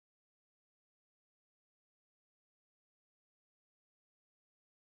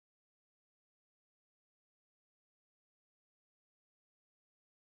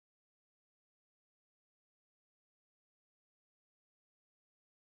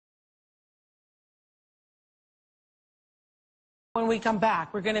When we come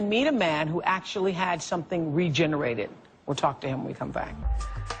back, we're going to meet a man who actually had something regenerated. We'll talk to him when we come back.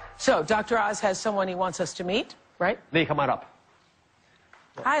 So, Dr. Oz has someone he wants us to meet, right? Lee, come on up.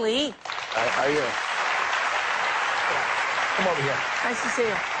 Hi, Lee. How are you? Come over here. Nice to see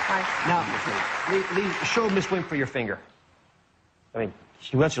you. Hi. Now, Lee, show Miss Winfrey your finger. I mean,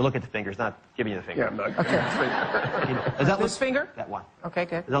 she wants you to look at the fingers, not giving you the finger. Yeah, I'm not Okay. Does that This finger? That one. Okay,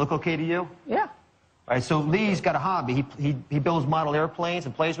 good. Does that look okay to you? Yeah. All right, so Lee's got a hobby. He builds model airplanes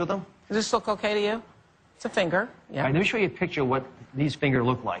and plays with them. Does this look okay to you? It's a finger. Yeah. All right, let me show you a picture of what Lee's finger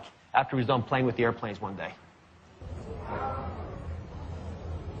looked like after he was done playing with the airplanes one day.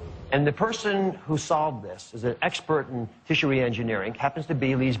 And the person who solved this is an expert in tissue re-engineering, happens to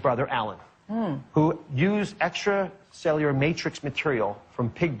be Lee's brother, Alan, who used extracellular matrix material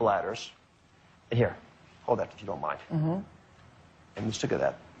from pig bladders. And here, hold that if you don't mind. And just look at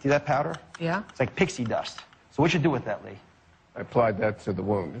that. See that powder? Yeah. It's like pixie dust. So what you do with that, Lee? I applied that to the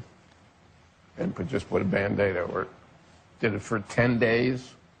wound and just put a Band-Aid over it. Did it for 10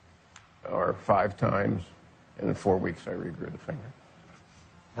 days or 5 times, and in 4 weeks I regrew the finger.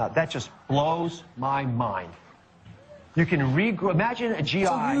 Now, that just blows my mind. You can regrow. Imagine a GI.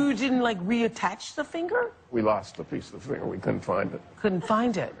 So you didn't, like, reattach the finger? We lost a piece of the finger. We couldn't find it. Couldn't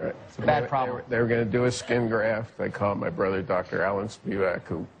find it. Right. It's a bad problem. They were going to do a skin graft. I called my brother, Dr. Alan Spivak,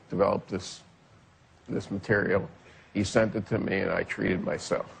 who developed this material. He sent it to me, and I treated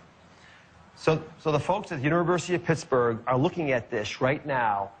myself. So the folks at the University of Pittsburgh are looking at this right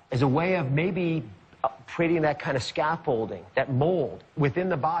now as a way of maybe creating that kind of scaffolding, that mold within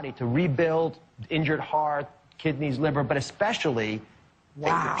the body to rebuild injured heart, kidneys, liver, but especially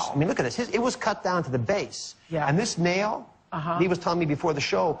fingers. I mean, look at this. It was cut down to the base. Yeah. And this nail, he was telling me before the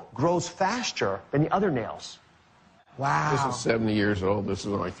show, grows faster than the other nails. Wow. This is 70 years old. This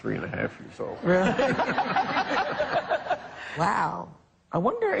is only 3.5 years old. Really? Wow. I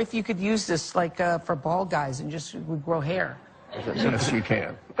wonder if you could use this, like, for bald guys and just would grow hair. Yes, you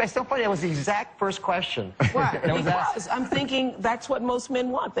can. But it's so funny, that was the exact first question. What? Because I'm thinking that's what most men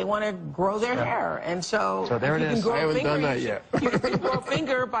want. They want to grow their hair. And so there if it you can is. grow I a haven't finger, done that yet. You can grow a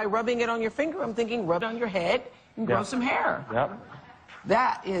finger by rubbing it on your finger. I'm thinking rub it on your head and grow some hair. Yep.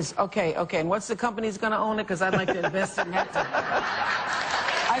 That is, okay. And what's the company's going to own it? Because I'd like to invest in that too.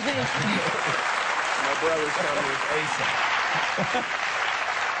 I think... My brother's company is ASA.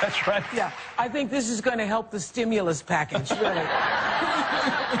 That's right. Yeah, I think this is going to help the stimulus package, really.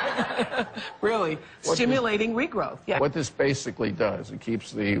 Really, stimulating regrowth. Yeah. What this basically does, it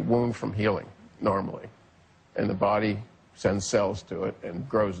keeps the wound from healing normally, and the body sends cells to it and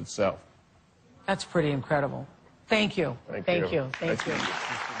grows itself. That's pretty incredible. Thank you. Thank you. Thank you.